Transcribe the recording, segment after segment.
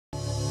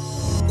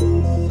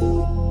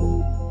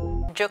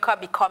Joker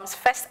becomes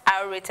first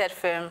R-rated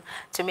film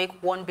to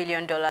make $1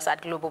 billion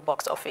at global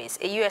box office.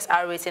 A US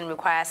R rating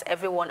requires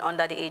everyone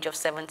under the age of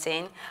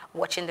 17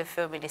 watching the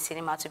film in the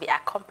cinema to be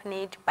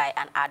accompanied by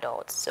an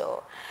adult.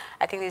 So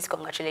I think this is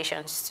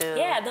congratulations to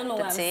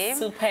the team. I'm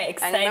super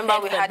excited. And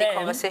remember, we had a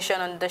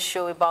conversation on the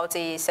show about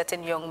a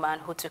certain young man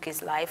who took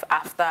his life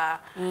after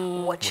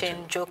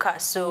watching Joker.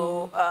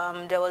 So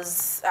there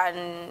was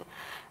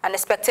an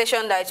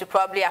expectation that it would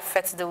probably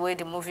affect the way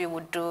the movie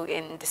would do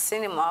in the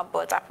cinema,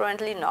 but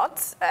apparently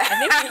not. I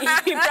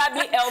think it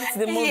probably helped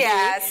the movie.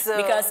 Yeah,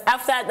 because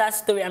after that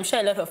story, I'm sure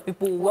a lot of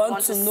people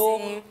want to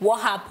know what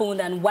happened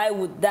and why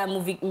would that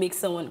movie make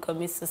someone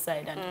commit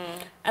suicide. And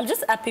I'm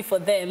just happy for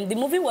them. The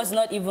movie was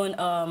not even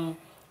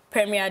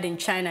premiered in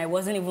China. It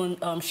wasn't even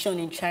shown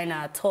in China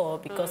at all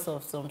because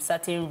of some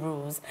certain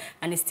rules,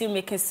 and it's still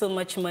making so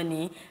much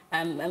money.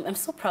 I'm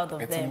so proud of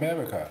them. It's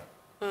America.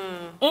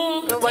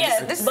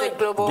 This is a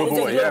global.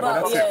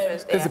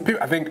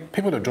 I think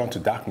people are drawn to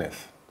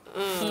darkness.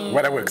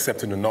 Whether we're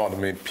accepting or not, I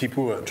mean,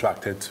 people are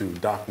attracted to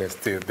darkness.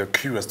 They're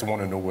curious to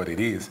want to know what it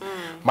is.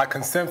 My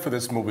concern for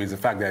this movie is the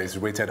fact that it's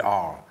rated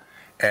R,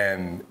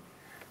 and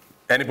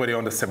anybody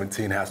under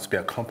 17 has to be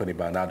accompanied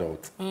by an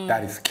adult.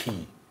 That is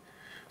key.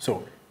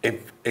 So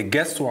if it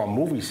gets to our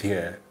movies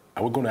here,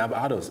 are we going to have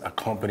adults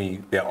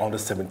accompany their under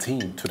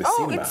 17 to the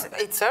cinema?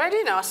 It's already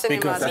in our cinema.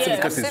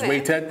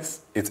 Because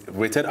it's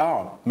rated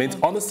R. Means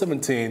under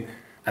 17,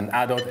 an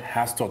adult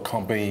has to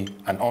accompany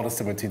an under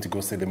 17 to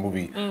go see the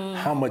movie.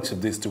 How much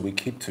of this do we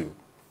keep to?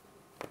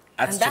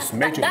 That's just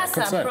major concern.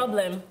 That's our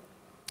problem.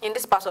 In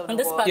this part of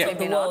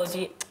the world.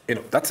 You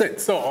know, that's it.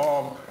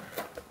 So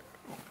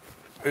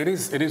it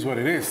is what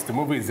it is. The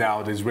movie is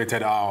out. It's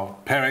rated R.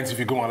 Parents, if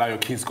you go and allow your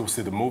kids to go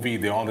see the movie,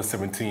 they're under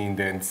 17,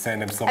 then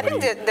send them somebody. I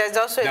think there's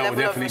also a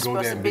level of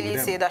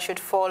responsibility that should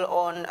fall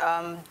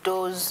on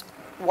those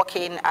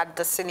working at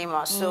the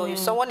cinema. So if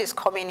someone is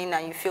coming in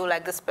and you feel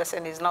like this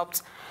person is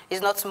not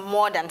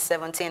more than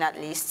 17 at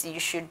least, you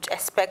should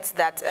expect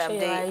that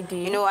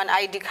an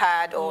ID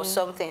card or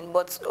something.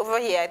 But over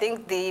here, I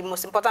think the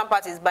most important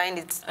part is buying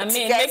it.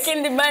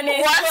 Making the money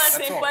is what's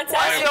important.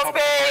 Once you're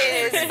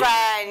paying, it's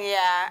fine,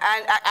 yeah.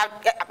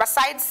 And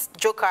besides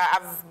Joker,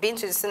 I've been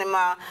to the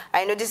cinema.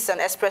 I know this is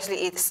an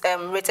expressly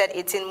rated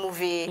 18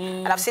 movie,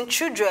 and I've seen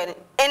children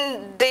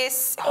in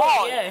this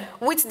hall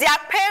with their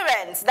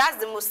parents. That's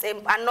the most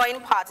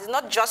annoying part. It's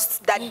not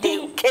just that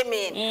they came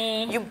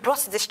in. You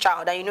brought this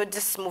child, and you know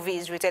this movie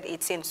is rated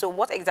 18. So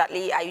what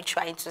exactly are you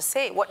trying to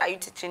say? What are you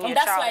teaching your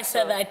child? That's why I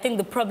said that I think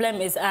the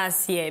problem is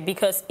us here,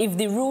 because if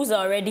the rules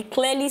are already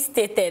clearly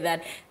stated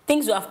that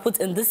things you have put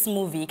in this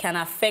movie can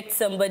affect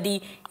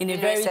somebody in a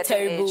very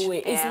terrible way.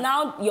 It's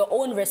now your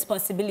own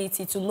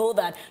responsibility to know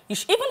that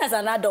even as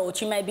an adult,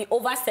 you might be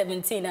over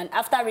 17, and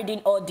after reading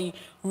all the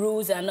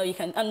rules, you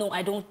can, no,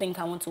 I don't think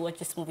I want to watch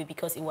this movie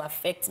because it will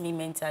affect me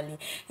mentally.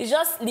 It's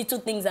just little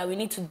things that we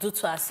need to do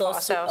to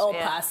ourselves to help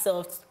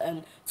ourselves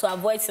and to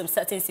avoid some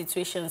certain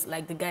situations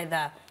like the guy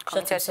that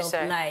shot himself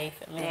alive.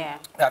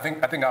 I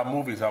think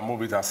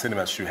our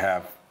cinemas should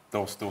have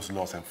those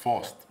laws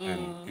enforced.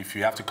 And if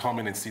you have to come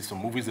in and see some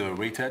movies that are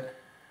rated,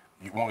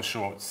 you want to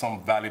show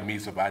some valid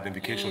means of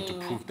identification to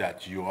prove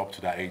that you're up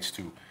to that age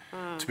to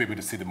be able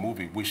to see the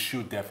movie. We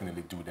should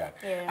definitely do that.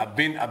 I've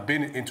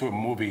been into a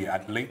movie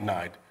at late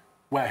night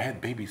where I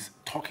had babies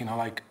talking. I'm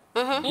like,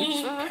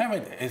 which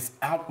parent is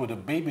out with a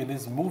baby in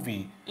this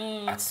movie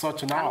at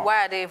such an hour? And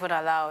why are they even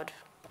allowed?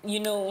 You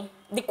know,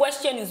 the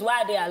question is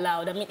why are they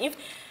allowed? I mean, if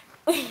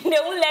they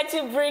won't let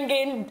you bring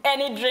in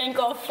any drink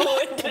or food.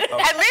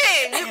 I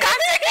mean, you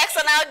can't take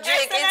external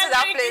drink into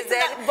that place.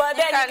 Then but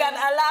then you can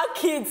allow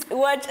kids to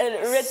watch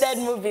a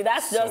rated movie.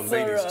 That's just so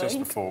ladies, wrong. just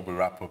before we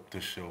wrap up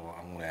the show,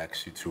 I'm going to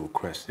ask you two a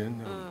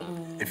question.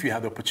 If you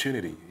had the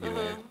opportunity, you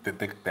know,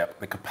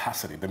 the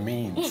capacity, the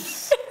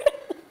means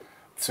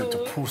to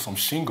pull some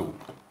shingle,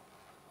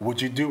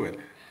 would you do it?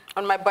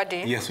 On my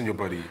body? Yes, on your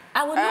body.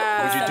 I would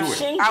not would you do it?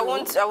 Shingle,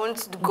 I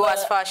won't go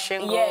as far as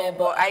shingle. Yeah,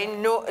 but I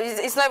know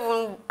it's not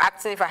even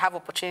acting if I have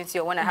opportunity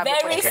or when I have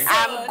opportunity.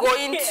 I'm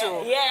going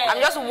to. I'm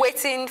just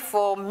waiting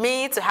for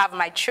me to have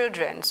my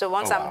children. So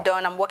once I'm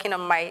done, I'm working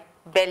on my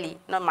belly.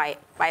 Not my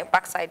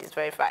backside is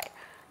very fine.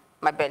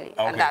 My belly.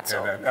 Okay, and that's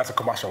all. That's a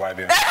commercial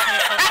idea.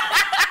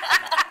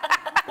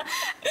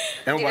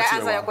 Did I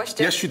answer your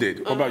question? Yes, you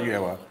did. What about you,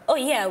 Ewa? Oh,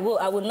 yeah, well,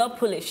 I would not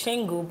pull a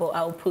shingle, but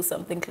I will pull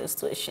something close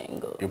to a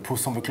shingle. You pull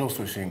something close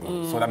to a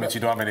shingle? So that means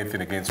you don't have anything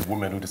against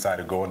women who decide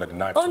to go under the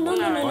knife? Oh, no.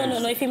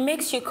 If it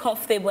makes you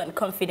comfortable and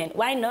confident,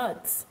 why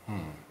not?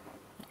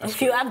 If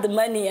you have the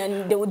money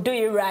and they will do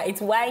you right,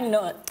 why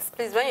not?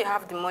 Please, when you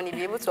have the money,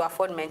 be able to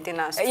afford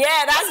maintenance.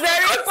 Yeah, that's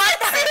very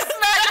important. It's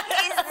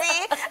not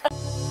easy.